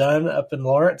Leipold has done up in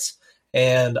Lawrence,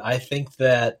 and I think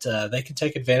that they can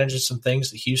take advantage of some things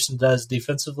that Houston does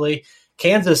defensively.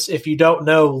 Kansas, if you don't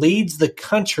know, leads the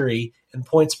country in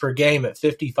points per game at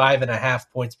 55.5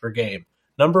 points per game.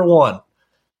 Number 1.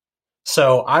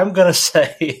 So I'm going to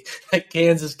say that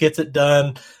Kansas gets it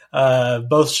done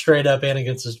both straight up and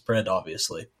against the spread,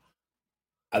 obviously.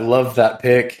 I love that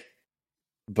pick,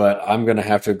 but I'm going to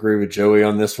have to agree with Joey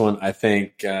on this one. I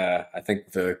think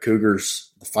the Cougars,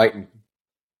 the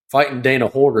fighting Dana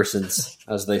Holgersons,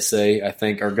 as they say, I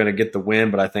think are going to get the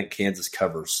win, but I think Kansas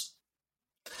covers.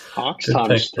 Hawks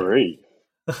times 3.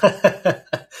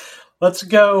 Let's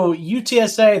go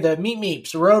UTSA, the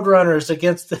Meeps Roadrunners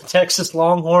against the Texas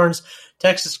Longhorns.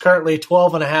 Texas currently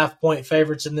 12.5-point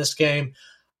favorites in this game.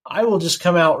 I will just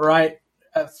come out right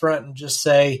up front and just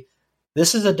say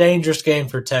this is a dangerous game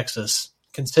for Texas,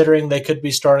 considering they could be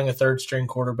starting a third-string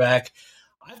quarterback.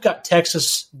 I've got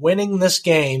Texas winning this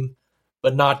game,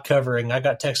 but not covering. I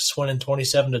got Texas winning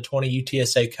 27-20.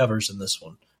 UTSA covers in this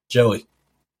one. Joey.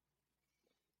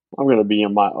 I'm going to be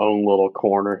in my own little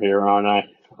corner here, aren't I?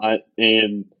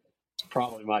 And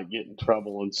probably might get in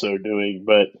trouble in so doing,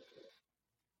 but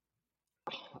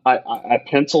I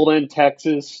penciled in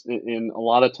Texas, and a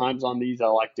lot of times on these I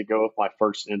like to go with my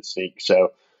first instinct.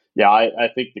 So, yeah, I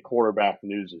think the quarterback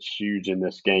news is huge in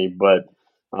this game, but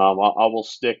I will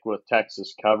stick with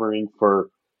Texas covering for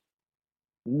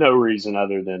no reason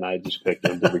other than I just picked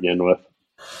them to begin with.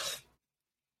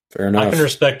 Fair enough. I can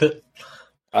respect it.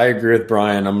 I agree with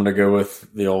Brian. I'm going to go with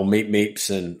the old Meeps,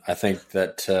 and I think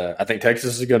that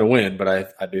Texas is going to win, but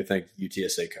I do think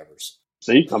UTSA covers.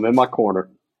 See, I'm in my corner.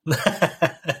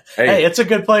 Hey, it's a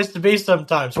good place to be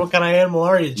sometimes. What kind of animal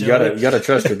are you, Joey? You got to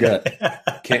trust your gut.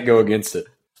 Can't go against it.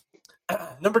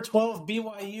 Number 12,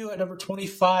 BYU. At number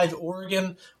 25,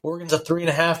 Oregon. Oregon's a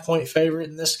 3.5-point favorite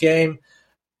in this game.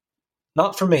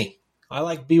 Not for me. I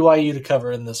like BYU to cover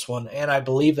in this one, and I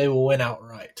believe they will win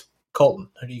outright. Colton,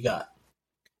 who do you got?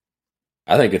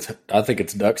 I think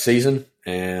it's duck season,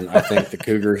 and I think the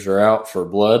Cougars are out for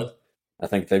blood. I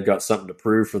think they've got something to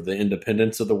prove for the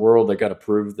independents of the world. They got to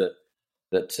prove that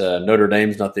Notre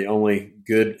Dame's not the only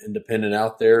good independent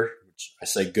out there. Which I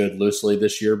say good loosely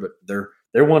this year, but they're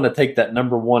wanting to take that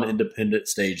number one independent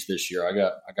stage this year. I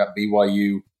got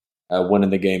BYU winning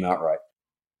the game outright.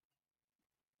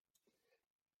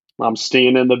 I'm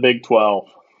staying in the Big 12.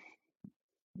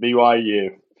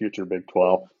 BYU, future Big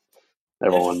 12.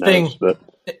 Everyone knows, but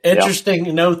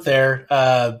interesting note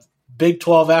there. Big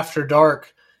 12 after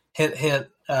dark. Hint, hint.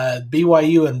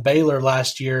 BYU and Baylor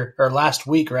last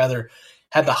week,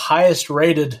 had the highest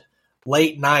rated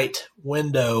late night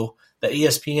window that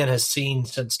ESPN has seen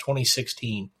since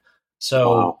 2016.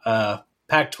 So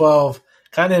Pac-12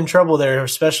 kind of in trouble there,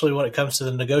 especially when it comes to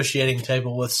the negotiating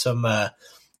table with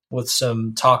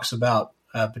some talks about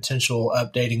potential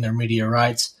updating their media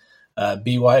rights.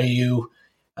 BYU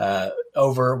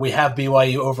we have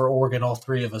BYU over Oregon, all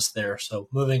three of us there. So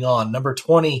moving on, number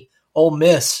 20, Ole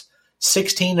Miss,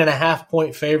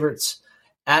 16.5-point favorites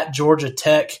at Georgia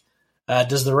Tech.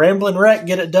 Does the Ramblin' Wreck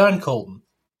get it done, Colton?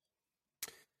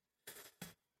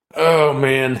 Oh,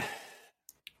 man.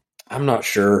 I'm not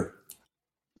sure.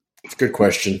 It's a good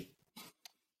question.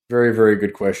 Very, very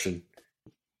good question.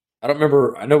 I don't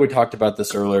remember. I know we talked about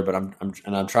this earlier, but I'm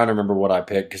trying to remember what I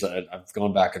picked because I've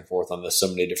gone back and forth on this so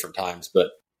many different times. But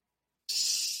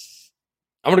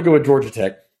I'm going to go with Georgia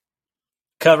Tech.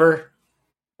 Cover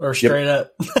or straight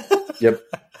up? Yep.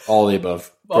 All of the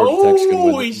above.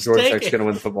 Georgia Tech's going to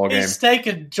win the football game. He's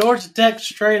taking Georgia Tech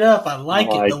straight up. I like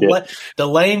it. The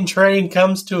lane train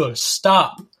comes to a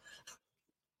stop.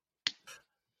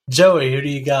 Joey, who do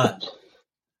you got?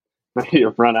 I need to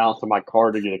run out to my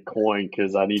car to get a coin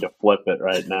because I need to flip it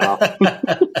right now.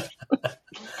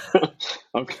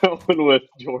 I'm going with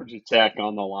Georgia Tech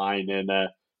on the line and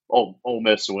Ole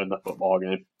Miss to win the football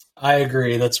game. I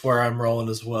agree. That's where I'm rolling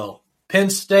as well. Penn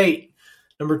State,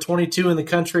 number 22 in the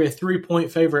country, a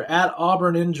 3-point favorite at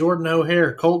Auburn in Jordan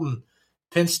O'Hare. Colton,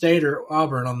 Penn State or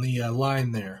Auburn on the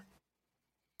line there?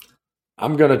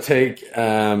 I'm going to take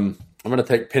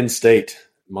Penn State.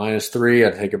 -3,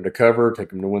 I'd take them to cover, take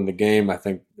them to win the game. I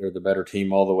think they're the better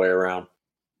team all the way around.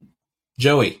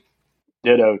 Joey.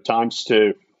 Ditto,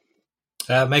 ×2.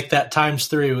 Make that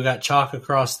 ×3. We got chalk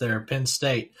across there. Penn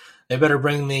State. They better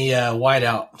bring the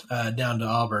whiteout down to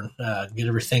Auburn. Get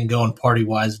everything going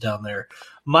party-wise down there.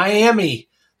 Miami,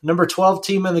 number 12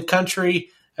 team in the country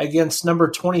against number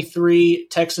 23,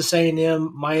 Texas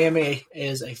A&M. Miami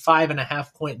is a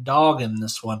 5.5-point dog in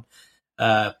this one.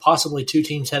 Possibly two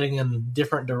teams heading in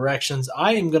different directions.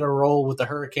 I am going to roll with the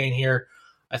Hurricane here.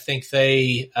 I think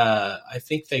they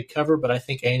cover, but I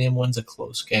think A&M wins a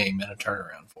close game and a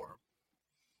turnaround for them.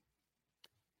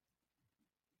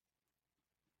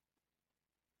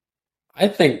 I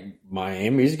think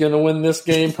Miami's going to win this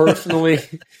game personally.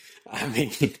 I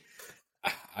mean,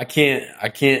 I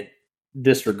can't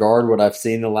disregard what I've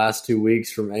seen the last 2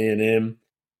 weeks from A&M.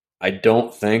 I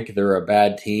don't think they're a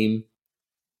bad team,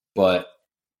 but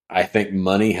I think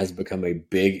money has become a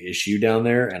big issue down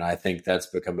there, and I think that's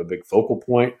become a big focal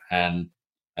point. And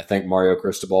I think Mario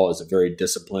Cristobal is a very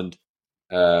disciplined,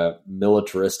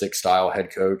 militaristic style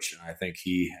head coach. I think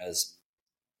he has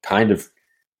kind of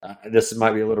this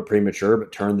might be a little premature,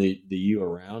 but turned the U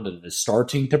around and is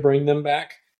starting to bring them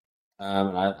back.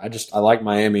 And I like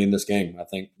Miami in this game. I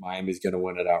think Miami's going to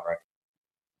win it outright.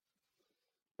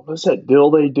 What's that deal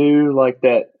they do like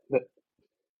that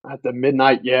at the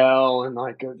midnight yell and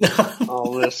like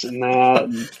all this and that?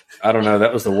 And I don't know.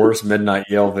 That was the worst midnight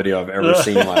yell video I've ever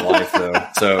seen in my life, though.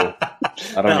 So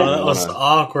I don't know. That was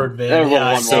awkward, man.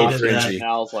 Everyone so watched it, cringy. and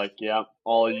I was like, "Yeah,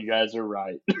 all of you guys are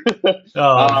right."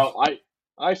 Oh.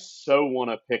 I so want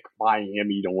to pick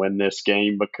Miami to win this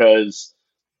game because,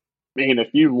 man, if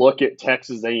you look at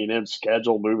Texas A&M's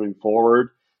schedule moving forward,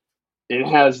 it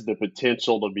has the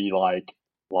potential to be like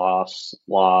loss,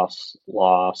 loss,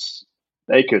 loss.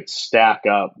 They could stack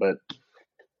up, but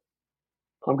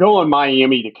I'm going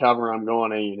Miami to cover. I'm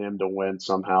going A&M to win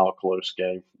somehow a close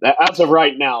game. As of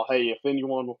right now, hey, if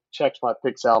anyone checks my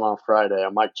picks out on Friday, I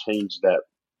might change the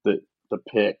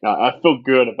pick. I feel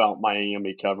good about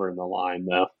Miami covering the line,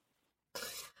 though.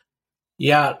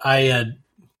 Yeah, I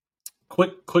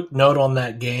quick note on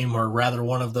that game, or rather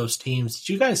one of those teams.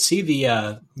 Did you guys see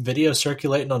the video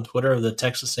circulating on Twitter of the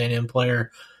Texas A&M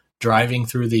player driving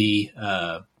through the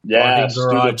parking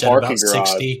garage at about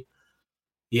 60?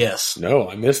 Yes. No,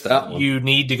 I missed that one. You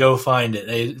need to go find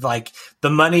it. Like the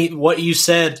money, what you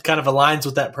said kind of aligns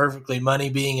with that perfectly. Money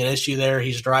being an issue there.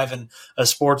 He's driving a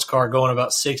sports car going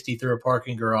about 60 through a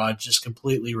parking garage, just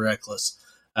completely reckless.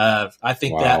 I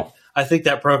think I think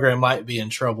that program might be in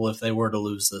trouble if they were to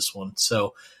lose this one.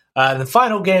 So the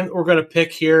final game we're going to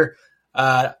pick here,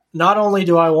 not only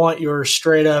do I want your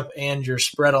straight up and your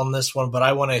spread on this one, but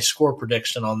I want a score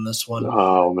prediction on this one.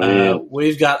 Oh, man.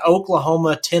 We've got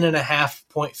Oklahoma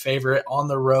 10.5-point favorite on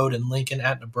the road in Lincoln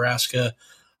at Nebraska.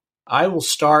 I will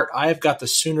start. I've got the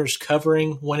Sooners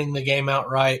covering, winning the game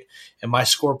outright, and my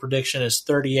score prediction is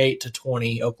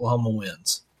 38-20. Oklahoma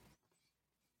wins.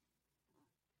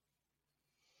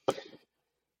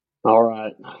 All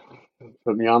right.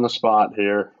 Put me on the spot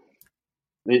here.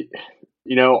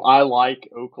 I like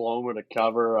Oklahoma to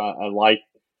cover. I like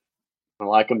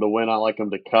them to win. I like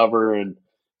them to cover. And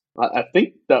I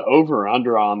think the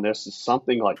over-under on this is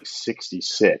something like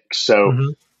 66. So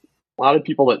a lot of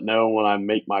people that know when I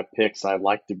make my picks, I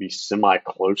like to be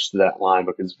semi-close to that line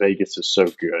because Vegas is so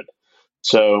good.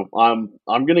 So I'm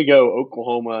going to go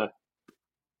Oklahoma.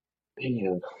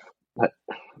 Man, the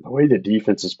way the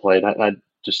defense is played, I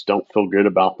just don't feel good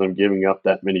about them giving up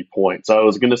that many points. I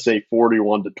was going to say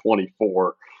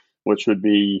 41-24, which would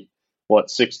be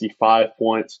 65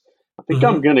 points. I think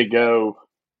I'm going to go.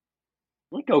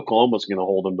 I think Oklahoma's going to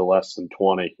hold them to less than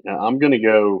 20. I'm going to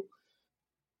go.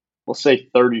 Let's say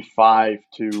 35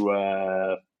 to.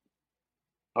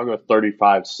 I'll go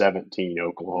 35-17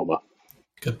 Oklahoma.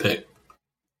 Good pick.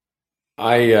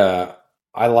 I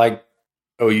like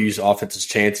OU's offense's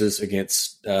chances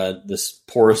against this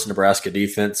porous Nebraska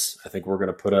defense. I think we're going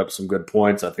to put up some good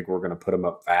points. I think we're going to put them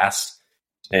up fast.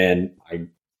 And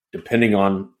depending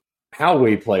on how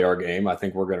we play our game, I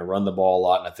think we're going to run the ball a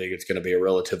lot, and I think it's going to be a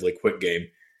relatively quick game.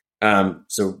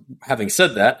 So having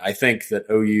said that, I think that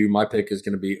my pick is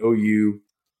going to be OU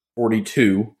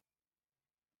 42,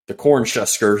 the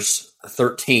Cornhuskers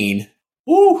 13.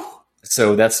 Woo!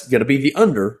 So that's going to be the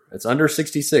under. It's under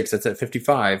 66. That's at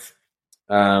 55.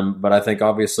 But I think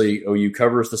obviously OU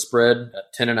covers the spread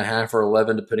at 10.5 or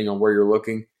 11, depending on where you're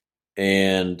looking.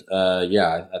 And I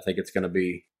think it's going to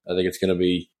be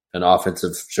an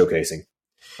offensive showcasing.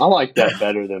 I like that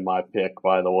better than my pick,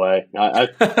 by the way.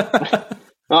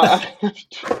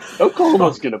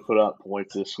 Oklahoma's going to put up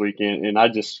points this weekend, and I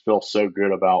just feel so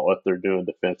good about what they're doing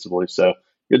defensively. So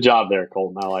good job there,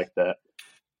 Colton. I like that.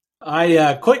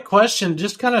 Quick question,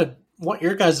 just kind of want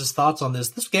your guys' thoughts on this.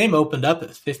 This game opened up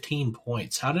at 15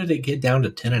 points. How did it get down to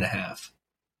 10.5?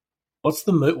 What's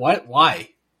the why?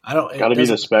 I don't. Got to be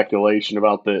the speculation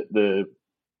about the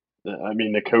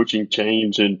coaching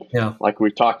change and like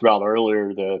we talked about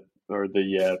earlier,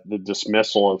 the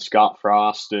dismissal of Scott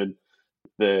Frost and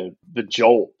the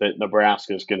jolt that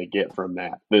Nebraska is going to get from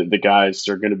that. The guys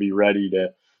are going to be ready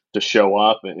to show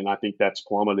up, and I think that's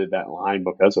plummeted that line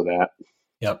because of that.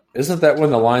 Yep. Isn't that when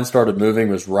the line started moving?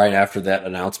 Was right after that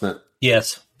announcement?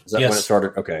 Yes. Is that when it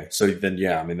started? Okay. So then,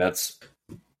 that's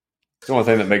the only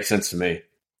thing that makes sense to me.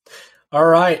 All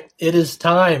right. It is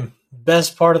time.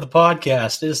 Best part of the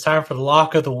podcast. It is time for the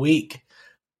lock of the week.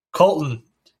 Colton,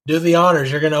 do the honors.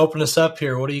 You're going to open us up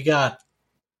here. What do you got?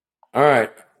 All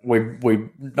right. We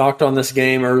knocked on this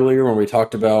game earlier when we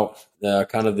talked about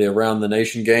kind of the around the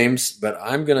nation games, but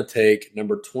I'm going to take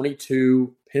number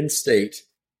 22 Penn State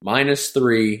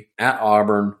 -3 at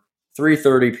Auburn,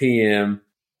 3:30 p.m.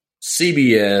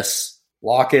 CBS.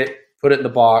 Lock it. Put it in the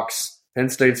box. Penn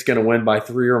State's going to win by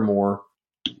 3 or more.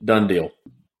 Done deal.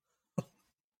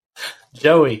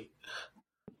 Joey.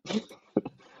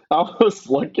 I was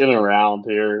looking around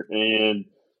here, and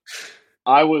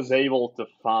I was able to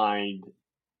find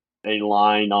a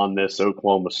line on this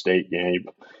Oklahoma State game,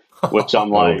 which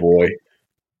I'm like, oh boy.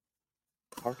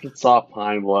 Arkansas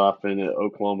Pine Bluff and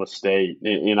Oklahoma State.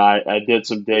 And I did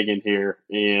some digging here,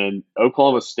 and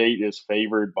Oklahoma State is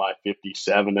favored by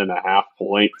 57.5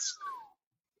 points.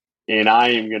 And I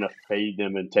am going to fade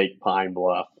them and take Pine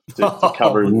Bluff to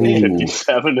cover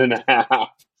 57.5.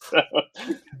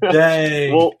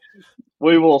 Dang.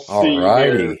 We will see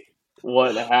here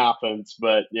what happens.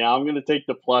 But, I'm going to take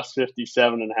the plus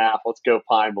 57.5. Let's go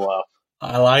Pine Bluff.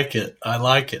 I like it.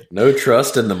 No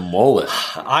trust in the mullet.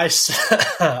 I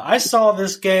saw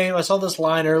this game. I saw this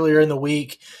line earlier in the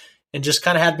week and just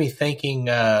kind of had me thinking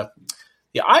the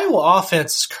Iowa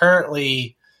offense is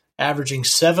currently averaging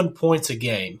 7 points a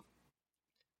game.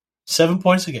 7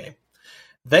 points a game.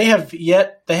 They have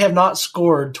not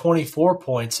scored 24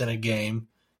 points in a game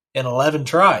in 11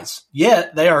 tries.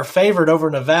 Yet they are favored over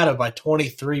Nevada by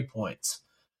 23 points.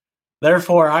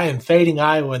 Therefore, I am fading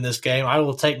Iowa in this game. I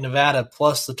will take Nevada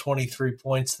plus the 23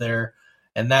 points there,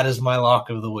 and that is my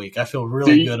lock of the week. I feel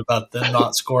really good about them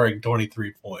not scoring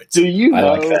 23 points. Do you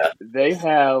know they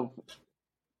have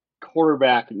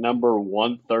quarterback number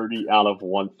 130 out of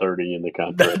 130 in the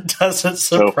country. That doesn't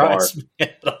surprise me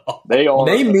at all. They are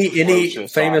Name me any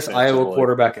atrocious famous Iowa offensively.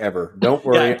 quarterback ever. Don't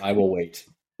worry, Yeah. I will wait.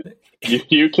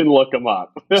 You can look them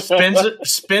up. Spencer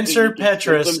You can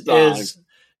Petras spend some time.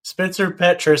 Spencer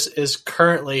Petras is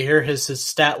currently, here is his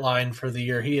stat line for the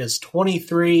year. He is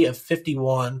 23 of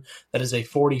 51. That is a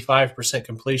 45%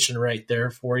 completion rate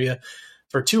there for you.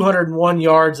 For 201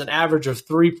 yards, an average of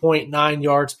 3.9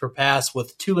 yards per pass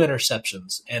with 2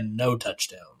 interceptions and no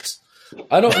touchdowns.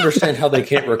 I don't understand how they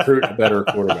can't recruit a better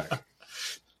quarterback.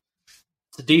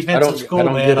 It's a defensive I school,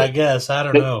 don't man, get it. I guess. I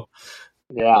don't know.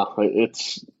 Yeah,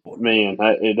 it's man,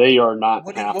 they are not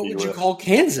What happy would you with. call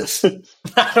Kansas?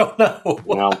 I don't know.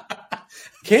 Well,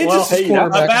 Kansas Well, is hey, a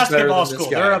quarterback is better basketball than this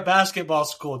school. guy. They're a basketball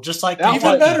school, just like That Kentucky,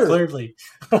 was better. clearly.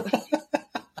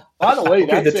 by the way,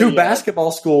 Okay, that's the two a,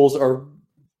 basketball schools are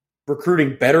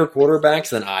recruiting better quarterbacks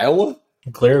than Iowa?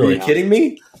 Are Clearly. you kidding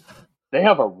me? they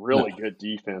have a really good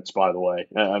defense. By the way,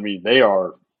 I mean they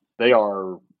are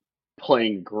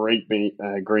playing great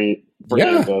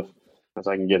brand of, as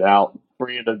I can get out,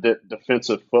 brand of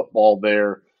defensive football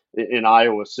there in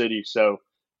Iowa City. So,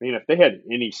 I mean, if they had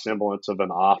any semblance of an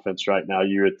offense right now,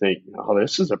 you would think, oh,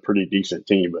 this is a pretty decent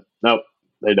team. But nope,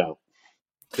 they don't.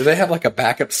 Do they have like a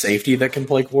backup safety that can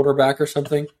play quarterback or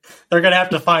something? They're going to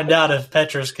have to find out if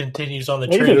Petras continues on the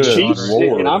Hey, trade. the Good Chiefs,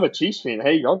 Lord. and I'm a Chiefs fan.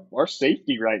 Hey, our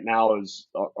safety right now is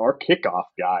our kickoff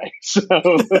guy. So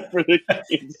for the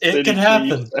Kansas It City could happen.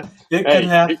 Chiefs, It hey, could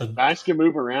happen. guys can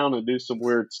move around and do some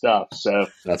weird stuff. So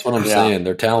That's what I'm Yeah. saying.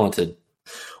 They're talented.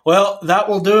 Well, that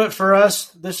will do it for us.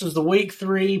 This is the Week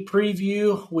 3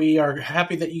 preview. We are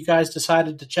happy that you guys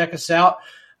decided to check us out.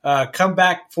 Come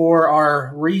back for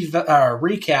our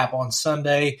recap on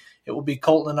Sunday. It will be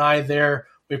Colton and I there.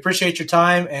 We appreciate your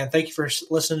time, and thank you for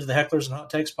listening to the Hecklers and Hot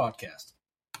Takes podcast.